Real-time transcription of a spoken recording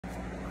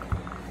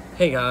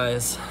Hey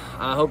guys,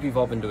 I hope you've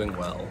all been doing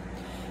well.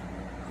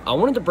 I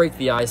wanted to break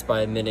the ice by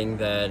admitting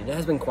that it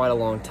has been quite a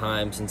long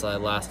time since I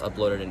last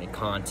uploaded any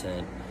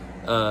content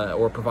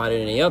or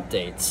provided any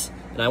updates.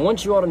 And I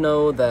want you all to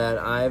know that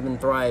I've been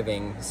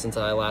thriving since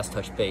I last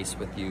touched base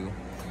with you.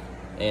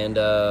 And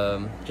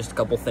just a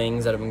couple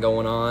things that have been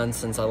going on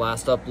since I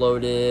last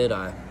uploaded.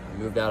 I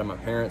moved out of my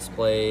parents'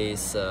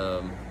 place,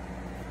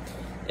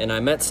 and I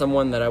met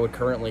someone that I would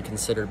currently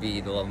consider to be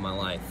the love of my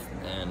life.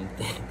 And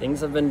things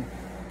have been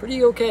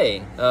pretty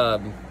okay,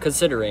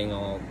 considering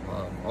all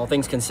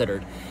things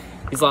considered.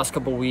 These last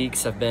couple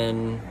weeks have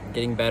been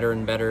getting better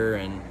and better,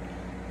 and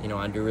you know,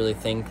 I do really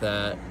think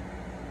that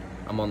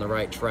I'm on the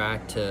right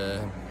track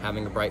to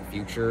having a bright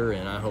future,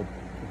 and I hope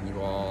you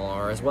all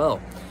are as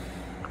well.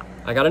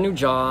 I got a new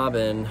job,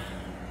 and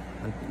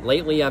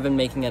lately I've been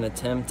making an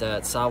attempt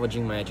at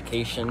salvaging my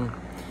education.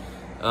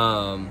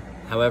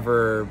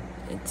 However,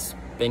 it's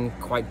been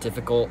quite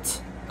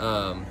difficult.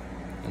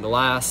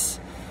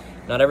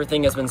 Not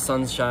everything has been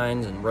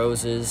sunshine and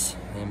roses,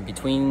 and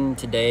between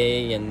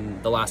today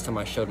and the last time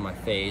I showed my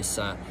face,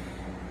 I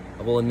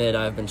will admit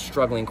I've been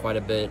struggling quite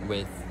a bit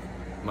with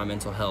my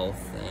mental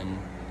health, and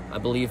I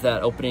believe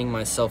that opening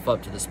myself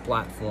up to this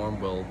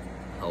platform will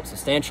help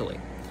substantially.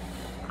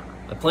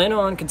 I plan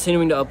on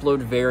continuing to upload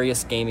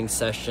various gaming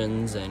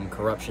sessions and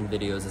corruption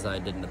videos as I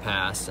did in the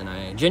past, and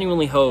I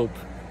genuinely hope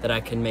that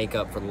I can make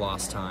up for the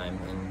lost time.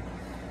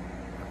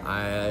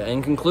 And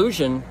in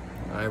conclusion,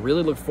 I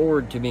really look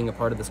forward to being a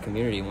part of this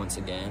community once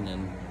again,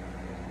 and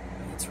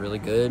it's really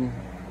good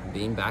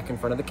being back in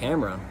front of the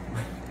camera.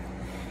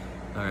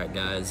 Alright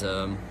guys,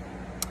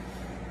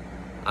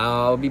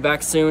 I'll be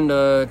back soon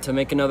to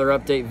make another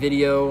update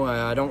video.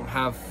 I don't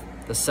have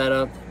the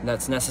setup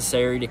that's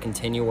necessary to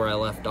continue where I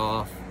left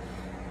off.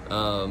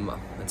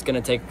 It's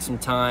gonna take some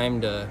time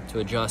to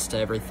adjust to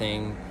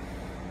everything,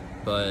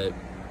 but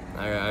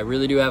I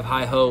really do have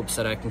high hopes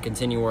that I can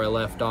continue where I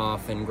left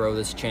off and grow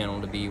this channel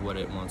to be what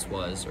it once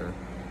was, or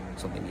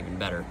something even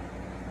better.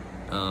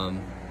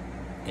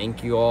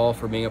 Thank you all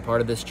for being a part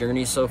of this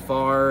journey so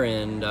far,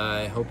 and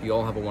I hope you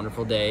all have a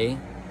wonderful day,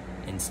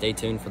 and stay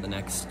tuned for the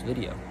next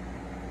video.